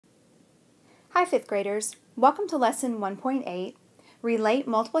Hi, 5th graders. Welcome to Lesson 1.8, Relate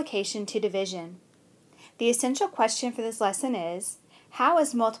Multiplication to Division. The essential question for this lesson is, how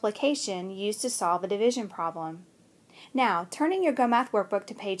is multiplication used to solve a division problem? Now, turn in your Go Math workbook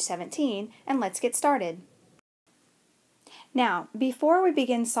to page 17 and let's get started. Now, before we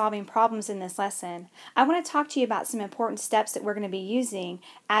begin solving problems in this lesson, I want to talk to you about some important steps that we're going to be using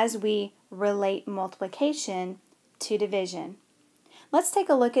as we relate multiplication to division. Let's take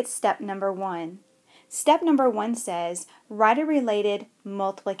a look at step number 1. Step number 1 says, write a related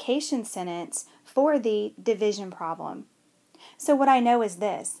multiplication sentence for the division problem. So what I know is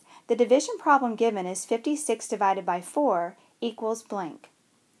this. The division problem given is 56 divided by 4 equals blank.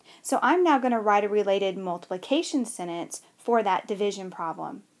 So I'm now going to write a related multiplication sentence for that division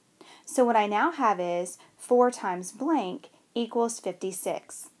problem. So what I now have is 4 times blank equals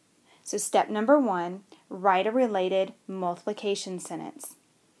 56. So step number 1, write a related multiplication sentence.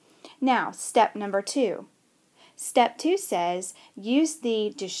 Now, step number 2. Step 2 says, use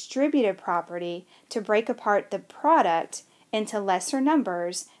the distributive property to break apart the product into lesser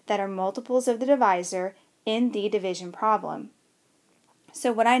numbers that are multiples of the divisor in the division problem.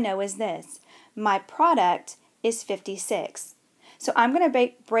 So what I know is this. My product is 56. So I'm going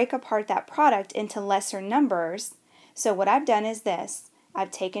to break apart that product into lesser numbers. So what I've done is this. I've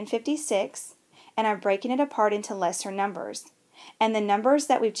taken 56 and I'm breaking it apart into lesser numbers. And the numbers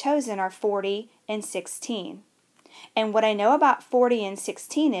that we've chosen are 40 and 16. And what I know about 40 and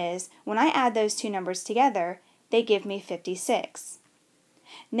 16 is when I add those two numbers together, they give me 56.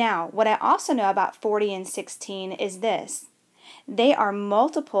 Now, what I also know about 40 and 16 is this. They are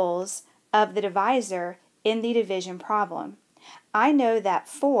multiples of the divisor in the division problem. I know that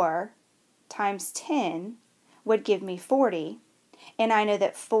 4 times 10 would give me 40, and I know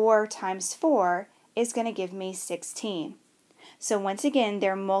that 4 times 4 is going to give me 16. So once again,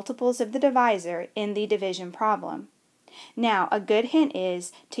 they're multiples of the divisor in the division problem. Now, a good hint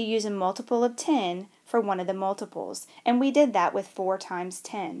is to use a multiple of 10 for one of the multiples, and we did that with 4 times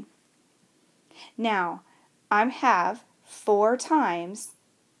 10. Now, I have 4 times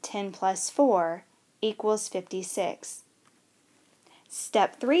 10 plus 4 equals 56.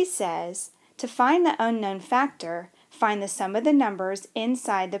 Step 3 says, to find the unknown factor, find the sum of the numbers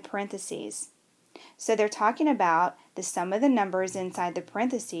inside the parentheses. So they're talking about the sum of the numbers inside the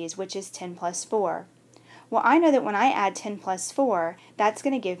parentheses, which is 10 plus 4. Well, I know that when I add 10 plus 4, that's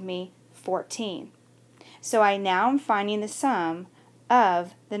going to give me 14. So I now am finding the sum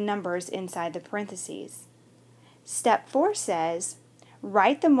of the numbers inside the parentheses. Step 4 says,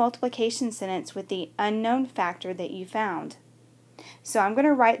 write the multiplication sentence with the unknown factor that you found. So I'm going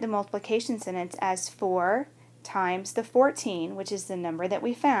to write the multiplication sentence as 4 times the 14, which is the number that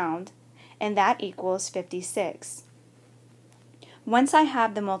we found, and that equals 56. Once I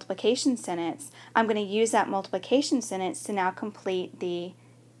have the multiplication sentence, I'm going to use that multiplication sentence to now complete the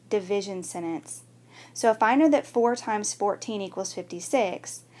division sentence. So if I know that 4 times 14 equals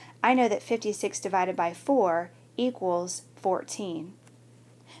 56, I know that 56 divided by 4 equals 14.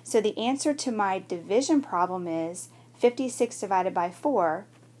 So the answer to my division problem is 56 divided by 4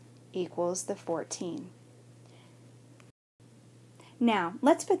 equals the 14. Now,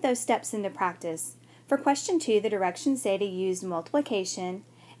 let's put those steps into practice. For question 2, the directions say to use multiplication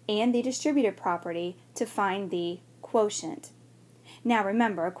and the distributive property to find the quotient. Now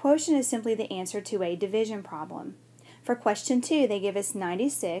remember, a quotient is simply the answer to a division problem. For question 2, they give us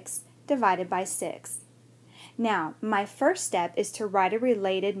 96 divided by 6. Now, my first step is to write a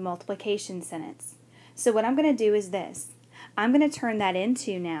related multiplication sentence. So what I'm going to do is this. I'm going to turn that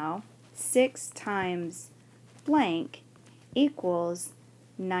into now 6 times blank equals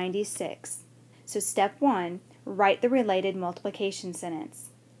 96. So step 1, write the related multiplication sentence.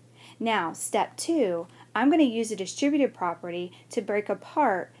 Now, step 2, I'm going to use a distributive property to break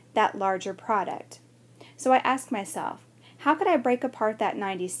apart that larger product. So I ask myself, how could I break apart that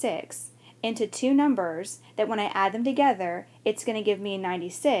 96 into two numbers that when I add them together, it's going to give me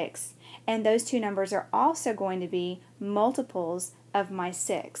 96, and those two numbers are also going to be multiples of my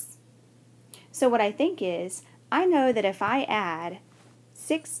 6. So what I think is, I know that if I add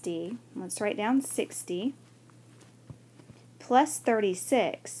 60, let's write down 60, plus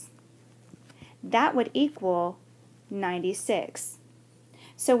 36, that would equal 96.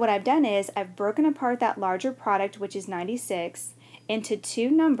 So what I've done is I've broken apart that larger product, which is 96, into two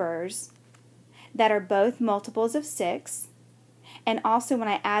numbers that are both multiples of 6, and also when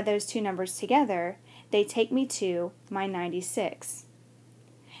I add those two numbers together, they take me to my 96.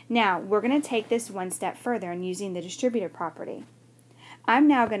 Now, we're going to take this one step further in using the distributive property. I'm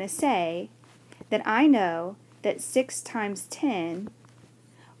now going to say that I know that 6 times 10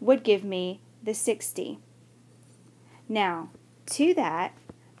 would give me the 60. Now, to that,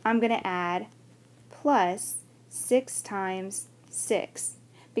 I'm going to add plus 6 times 6.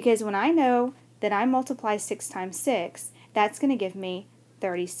 Because when I know that I multiply 6 times 6, that's going to give me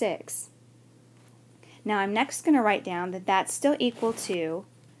 36. Now I'm next going to write down that that's still equal to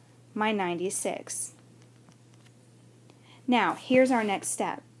my 96. Now, here's our next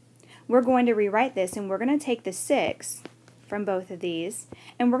step. We're going to rewrite this, and we're going to take the 6 from both of these,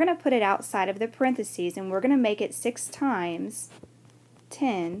 and we're going to put it outside of the parentheses, and we're going to make it 6 times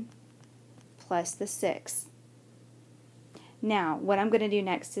 10 plus the 6. Now, what I'm going to do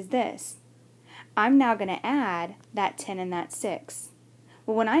next is this. I'm now going to add that 10 and that 6.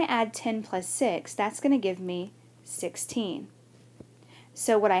 Well, when I add 10 plus 6, that's going to give me 16.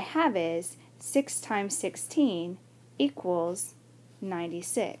 So what I have is 6 times 16 equals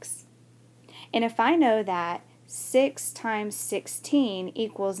 96. And if I know that 6 times 16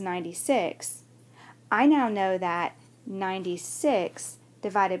 equals 96, I now know that 96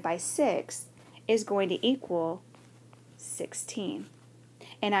 divided by 6 is going to equal 16.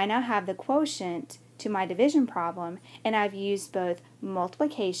 And I now have the quotient to my division problem, and I've used both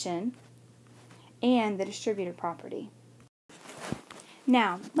multiplication and the distributive property.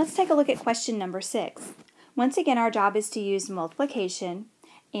 Now, let's take a look at question number 6. Once again, our job is to use multiplication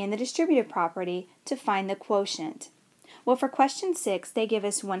and the distributive property to find the quotient. Well, for question 6, they give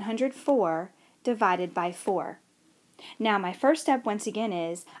us 104 divided by 4. Now, my first step once again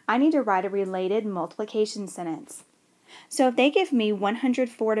is I need to write a related multiplication sentence. So if they give me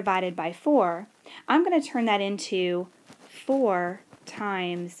 104 divided by 4, I'm going to turn that into 4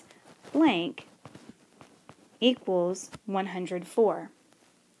 times blank equals 104.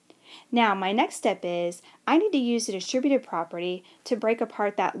 Now, my next step is I need to use the distributive property to break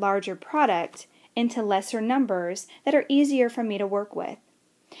apart that larger product into lesser numbers that are easier for me to work with.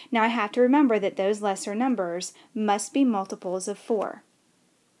 Now, I have to remember that those lesser numbers must be multiples of 4.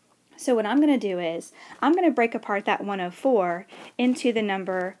 So what I'm going to do is I'm going to break apart that 104 into the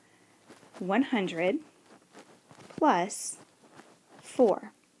number 100 plus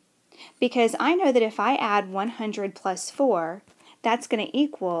 4. Because I know that if I add 100 plus 4, that's going to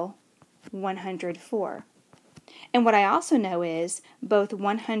equal 104. And what I also know is both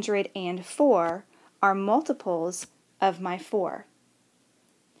 100 and 4 are multiples of my 4.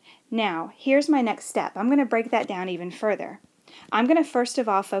 Now, here's my next step. I'm going to break that down even further. I'm going to first of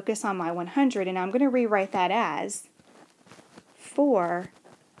all focus on my 100, and I'm going to rewrite that as 4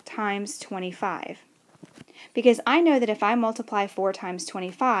 times 25. Because I know that if I multiply 4 times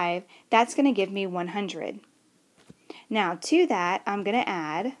 25, that's going to give me 100. Now, to that, I'm going to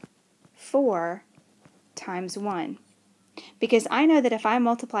add 4 times 1. Because I know that if I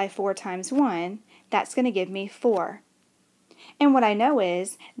multiply 4 times 1, that's going to give me 4. And what I know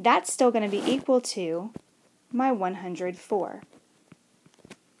is that's still going to be equal to my 104.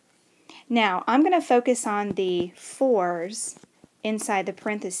 Now, I'm going to focus on the 4's inside the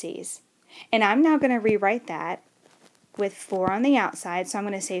parentheses. And I'm now going to rewrite that with 4 on the outside. So I'm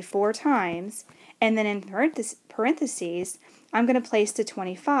going to say 4 times, and then in parentheses, I'm going to place the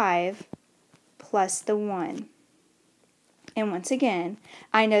 25 plus the 1. And once again,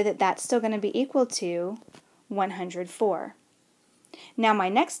 I know that that's still going to be equal to 104. Now my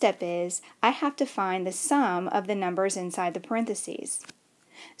next step is I have to find the sum of the numbers inside the parentheses.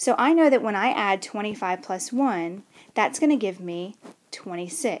 So I know that when I add 25 plus 1, that's going to give me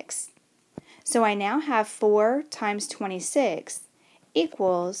 26. So I now have 4 times 26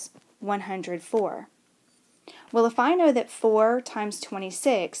 equals 104. Well, if I know that 4 times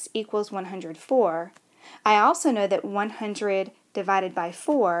 26 equals 104, I also know that 100 divided by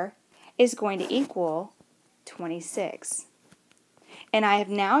 4 is going to equal 26. And I have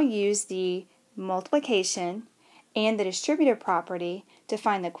now used the multiplication and the distributive property to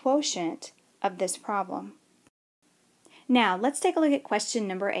find the quotient of this problem. Now, let's take a look at question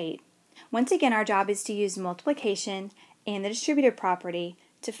number 8. Once again, our job is to use multiplication and the distributive property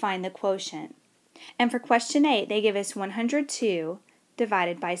to find the quotient. And for question 8, they give us 102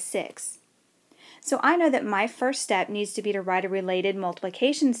 divided by 6. So I know that my first step needs to be to write a related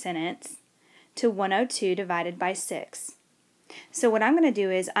multiplication sentence to 102 divided by 6. So what I'm going to do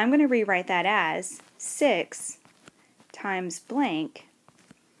is I'm going to rewrite that as 6 times blank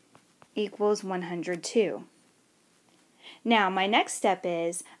equals 102. Now my next step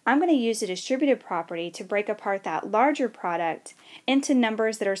is I'm going to use the distributive property to break apart that larger product into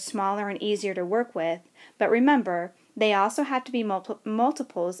numbers that are smaller and easier to work with, but remember, they also have to be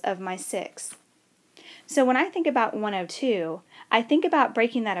multiples of my 6. So when I think about 102, I think about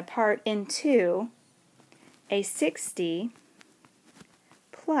breaking that apart into a 60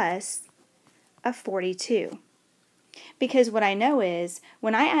 plus of 42. Because what I know is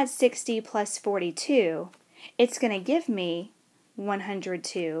when I add 60 plus 42, it's going to give me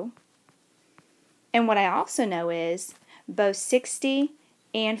 102. And what I also know is both 60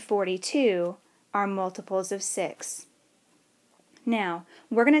 and 42 are multiples of 6. Now,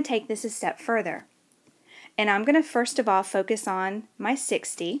 we're going to take this a step further. And I'm going to first of all focus on my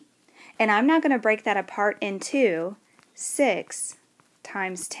 60, and I'm now going to break that apart into 6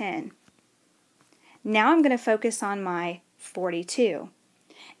 times 10. Now I'm going to focus on my 42,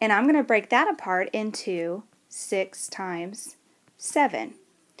 and I'm going to break that apart into 6 times 7.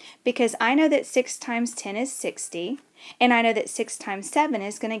 Because I know that 6 times 10 is 60, and I know that 6 times 7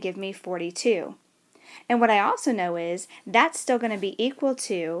 is going to give me 42. And what I also know is that's still going to be equal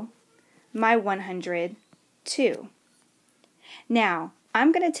to my 102. Now,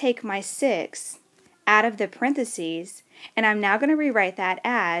 I'm going to take my 6 out of the parentheses, and I'm now going to rewrite that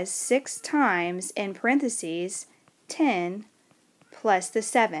as 6 times, in parentheses, 10 plus the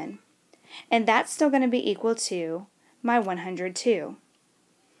 7. And that's still going to be equal to my 102.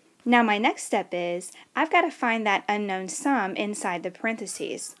 Now my next step is I've got to find that unknown sum inside the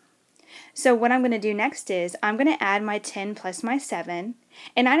parentheses. So what I'm going to do next is I'm going to add my 10 plus my 7,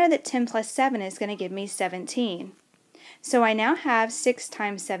 and I know that 10 plus 7 is going to give me 17. So I now have 6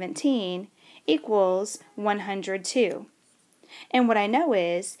 times 17 equals 102. And what I know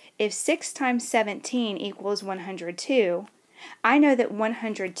is if 6 times 17 equals 102, I know that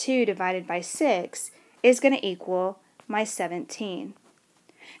 102 divided by 6 is going to equal my 17.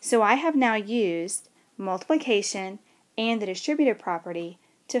 So I have now used multiplication and the distributive property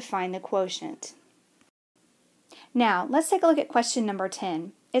to find the quotient. Now, let's take a look at question number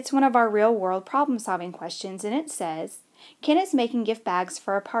 10. It's one of our real-world problem-solving questions, and it says, Ken is making gift bags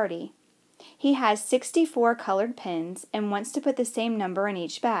for a party. He has 64 colored pens and wants to put the same number in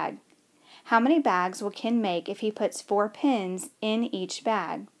each bag. How many bags will Ken make if he puts 4 pens in each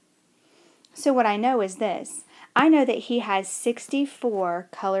bag? So what I know is this. I know that he has 64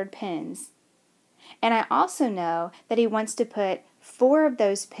 colored pens. And I also know that he wants to put 4 of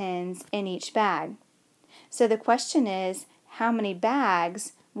those pens in each bag. So the question is, how many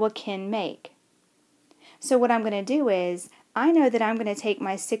bags will Ken make? So what I'm going to do is, I know that I'm going to take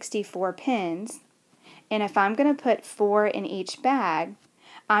my 64 pens, and if I'm going to put 4 in each bag,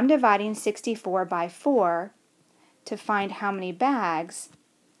 I'm dividing 64 by 4 to find how many bags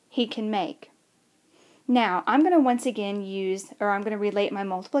he can make. Now, I'm going to once again I'm going to relate my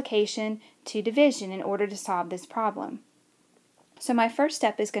multiplication to division in order to solve this problem. So my first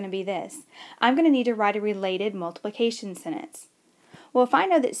step is going to be this. I'm going to need to write a related multiplication sentence. Well, if I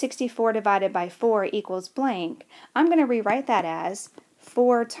know that 64 divided by 4 equals blank, I'm going to rewrite that as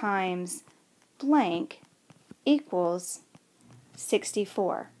 4 times blank equals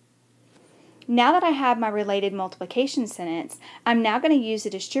 64. Now that I have my related multiplication sentence, I'm now going to use the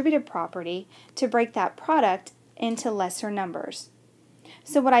distributive property to break that product into lesser numbers.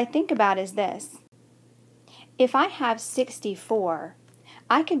 So what I think about is this. If I have 64,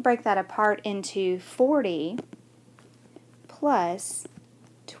 I could break that apart into 40 plus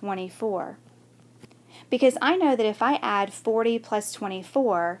 24. Because I know that if I add 40 plus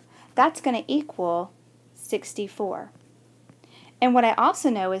 24, that's going to equal 64. And what I also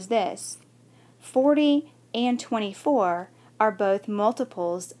know is this. 40 and 24 are both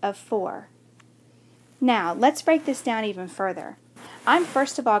multiples of 4. Now, let's break this down even further. I'm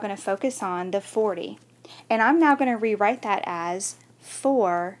first of all going to focus on the 40. And I'm now going to rewrite that as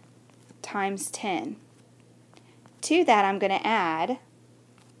 4 times 10. To that, I'm going to add,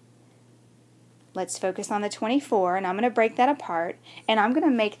 let's focus on the 24, and I'm going to break that apart, and I'm going to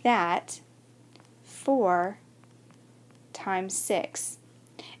make that 4 times 6.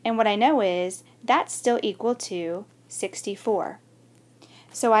 And what I know is that's still equal to 64.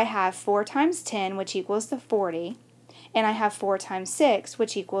 So I have 4 times 10, which equals the 40, and I have 4 times 6,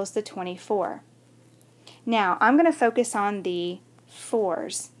 which equals the 24. Now, I'm going to focus on the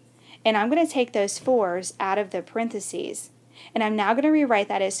 4s, and I'm going to take those 4s out of the parentheses, and I'm now going to rewrite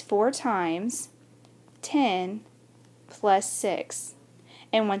that as 4 times 10 plus 6.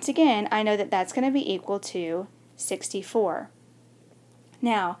 And once again, I know that that's going to be equal to 64.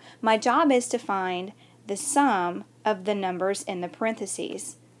 Now, my job is to find the sum of the numbers in the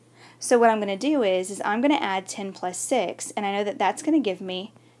parentheses. So what I'm going to do is I'm going to add 10 plus 6, and I know that that's going to give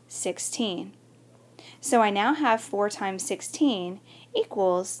me 16. So I now have 4 times 16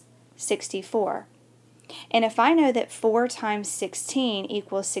 equals 64. And if I know that 4 times 16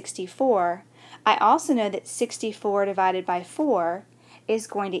 equals 64, I also know that 64 divided by 4 is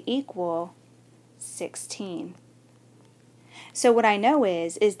going to equal 16. So what I know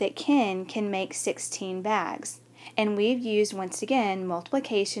is that Ken can make 16 bags. And we've used, once again,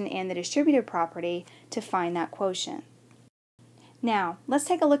 multiplication and the distributive property to find that quotient. Now, let's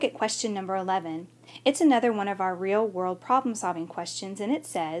take a look at question number 11. It's another one of our real-world problem-solving questions, and it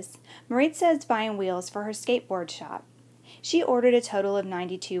says, Maritza is buying wheels for her skateboard shop. She ordered a total of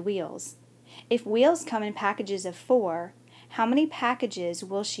 92 wheels. If wheels come in packages of 4, how many packages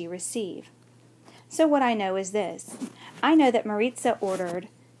will she receive? So what I know is this. I know that Maritza ordered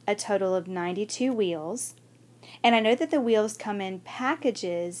a total of 92 wheels, and I know that the wheels come in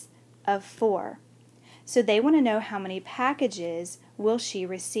packages of 4. So they want to know how many packages will she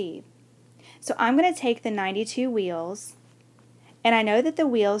receive. So I'm going to take the 92 wheels, and I know that the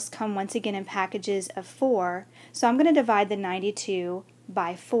wheels come once again in packages of 4, so I'm going to divide the 92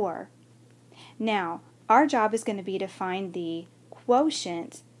 by 4. Now, our job is going to be to find the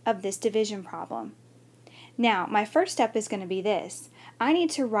quotient of this division problem. Now, my first step is going to be this. I need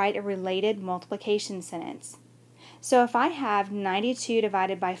to write a related multiplication sentence. So if I have 92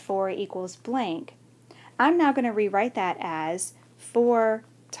 divided by 4 equals blank, I'm now going to rewrite that as 4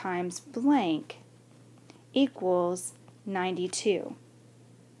 times blank equals 92.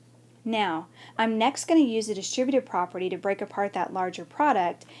 Now, I'm next going to use the distributive property to break apart that larger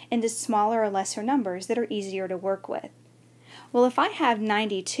product into smaller or lesser numbers that are easier to work with. Well, if I have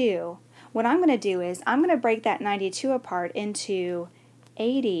 92, what I'm going to do is I'm going to break that 92 apart into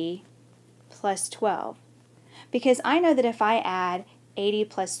 80 plus 12. Because I know that if I add 80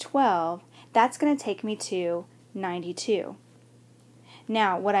 plus 12, that's going to take me to 92.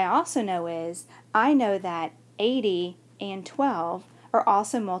 Now, what I also know is, I know that 80 and 12 are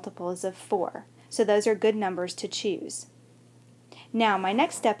also multiples of 4. So those are good numbers to choose. Now, my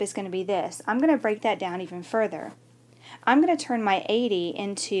next step is going to be this. I'm going to break that down even further. I'm going to turn my 80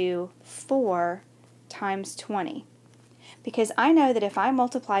 into 4 times 20. Because I know that if I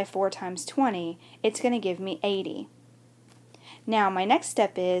multiply 4 times 20, it's going to give me 80. Now, my next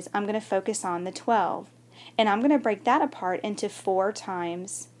step is I'm going to focus on the 12. And I'm going to break that apart into 4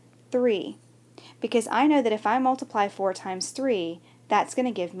 times 3. Because I know that if I multiply 4 times 3, that's going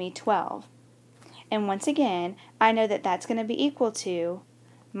to give me 12. And once again, I know that that's going to be equal to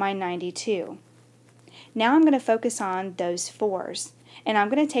my 92. Now I'm going to focus on those 4's. And I'm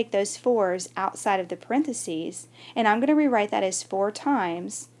going to take those 4's outside of the parentheses, and I'm going to rewrite that as 4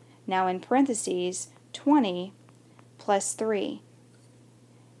 times, now in parentheses, 20 plus 3.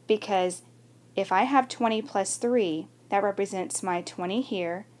 Because if I have 20 plus 3, that represents my 20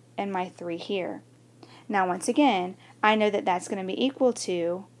 here and my 3 here. Now once again, I know that that's going to be equal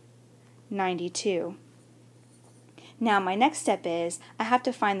to 92. Now my next step is I have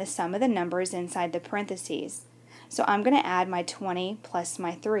to find the sum of the numbers inside the parentheses. So I'm going to add my 20 plus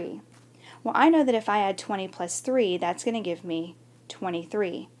my 3. Well, I know that if I add 20 plus 3, that's going to give me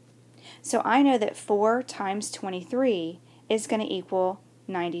 23. So I know that 4 times 23 is going to equal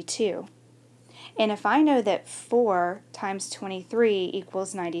 92. And if I know that 4 times 23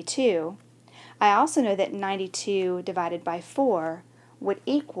 equals 92, I also know that 92 divided by 4 would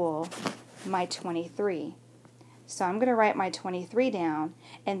equal my 23. So I'm going to write my 23 down,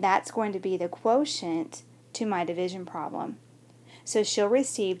 and that's going to be the quotient to my division problem. So she'll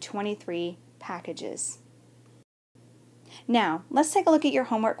receive 23 packages. Now, let's take a look at your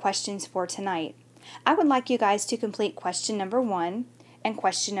homework questions for tonight. I would like you guys to complete question number 1 and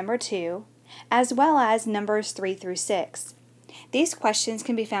question number 2, as well as numbers 3 through 6. These questions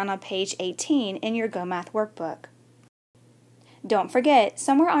can be found on page 18 in your Go Math workbook. Don't forget,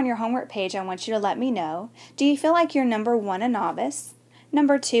 somewhere on your homework page I want you to let me know, do you feel like you're number 1 a novice,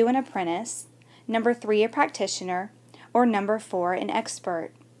 number 2 an apprentice, number 3 a practitioner, or number 4 an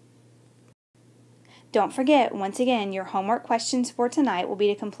expert? Don't forget, once again, your homework questions for tonight will be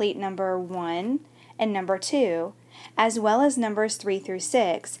to complete number 1 and number 2, as well as numbers 3 through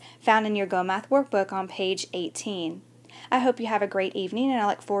 6, found in your Go Math workbook on page 18. I hope you have a great evening, and I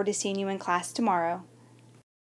look forward to seeing you in class tomorrow.